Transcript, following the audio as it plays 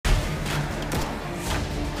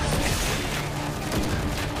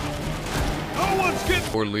one's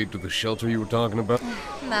getting... Or lead to the shelter you were talking about?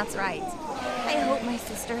 That's right. I hope my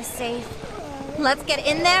sister is safe. Let's get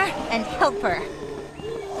in there and help her.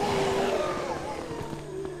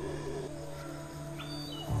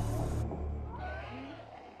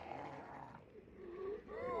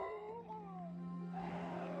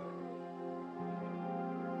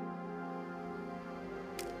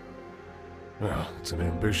 Well, it's an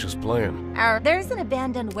ambitious plan. There's an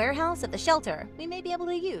abandoned warehouse at the shelter we may be able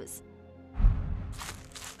to use.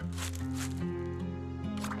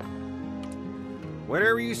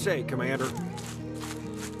 Whatever you say, Commander.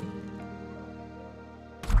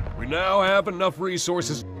 We now have enough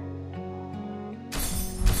resources.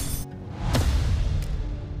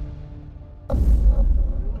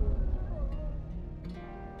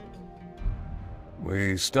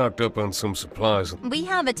 We stocked up on some supplies. We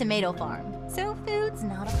have a tomato farm, so food's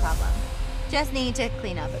not a problem. Just need to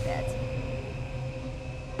clean up a bit.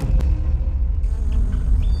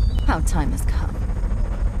 Our time has come.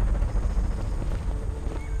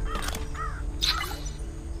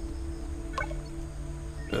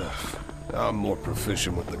 I'm more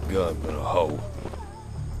proficient with the gun than a hoe.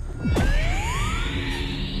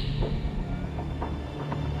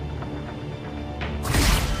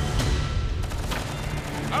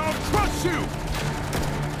 I'll crush you!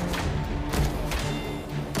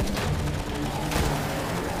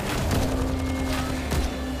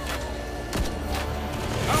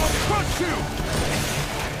 I'll crush you!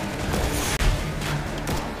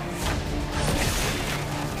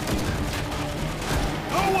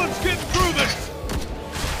 No one's getting through this!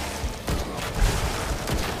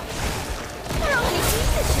 How many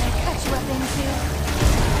pieces should I cut you up into?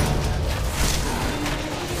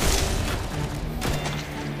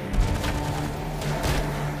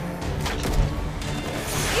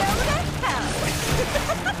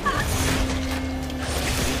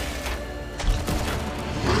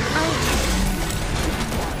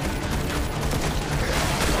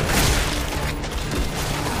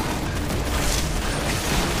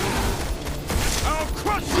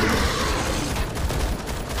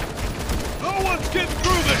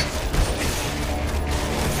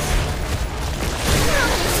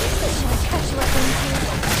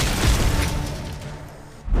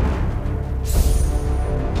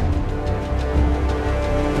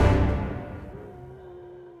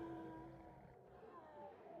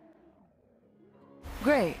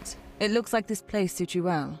 Great. It looks like this place suits you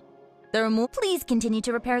well. There are more— Please continue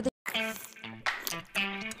to repair the...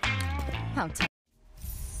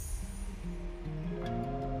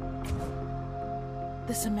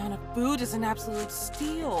 This amount of food is an absolute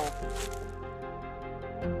steal.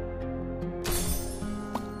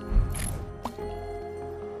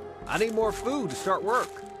 I need more food to start work.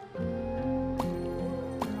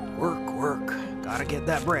 Work. Gotta get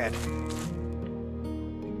that bread.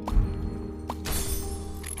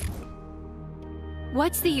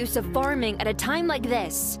 What's the use of farming at a time like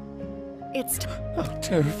this? It's... I'm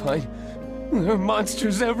terrified. There are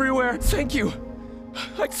monsters everywhere. Thank you.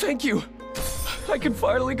 Thank you. I can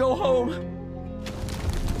finally go home.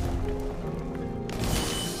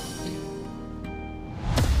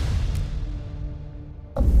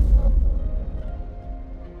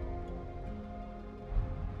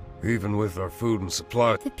 Even with our food and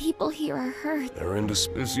supply, The people here are hurt.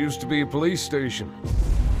 this used to be a police station.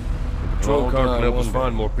 The patrol car can help us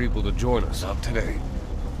find more people to join us. Not today.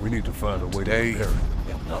 We need to find a way to repair it,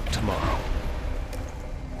 and not tomorrow.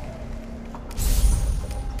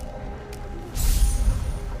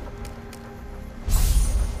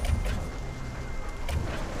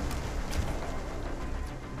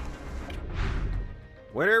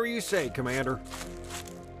 Whatever you say, Commander.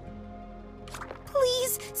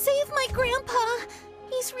 Please, save my grandpa.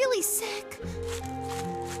 He's really sick.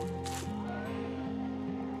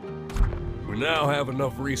 We now have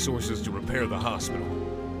enough resources to repair the hospital.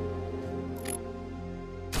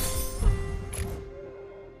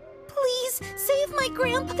 Please, save my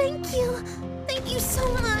grandpa. Thank you. Thank you so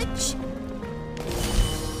much.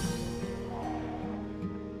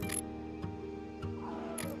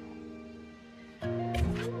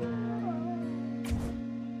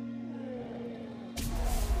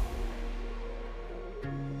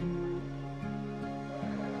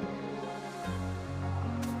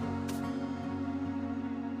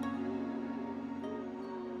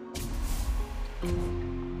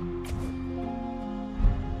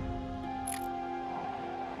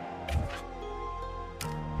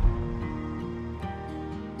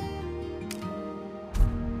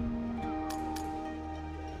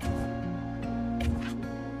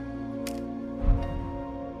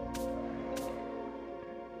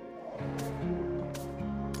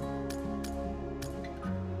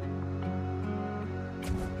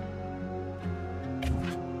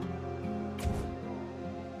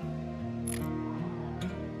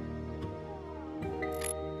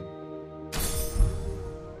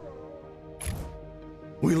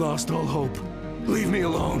 We lost all hope. Leave me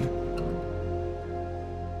alone.